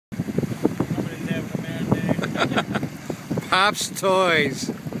Pop's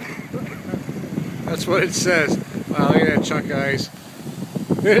Toys. That's what it says. Wow, look at that chunk of ice.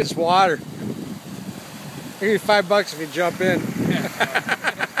 Look at this water. I'll give you $5 if you jump in.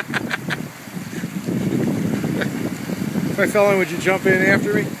 If I fell in, would you jump in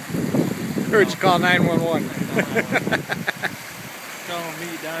after me? Or would you call 911? Tell them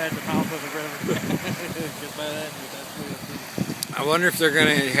meet down at the mouth of the river. I wonder if they're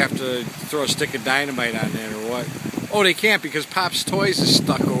going to have to throw a stick of dynamite on that or what. Oh, they can't because Pop's Toys is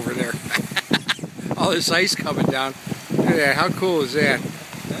stuck over there. All this ice coming down. Look at that. How cool is that?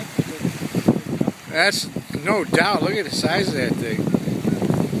 That's no doubt. Look at the size of that thing.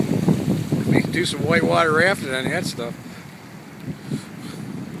 We can do some whitewater rafting on that stuff.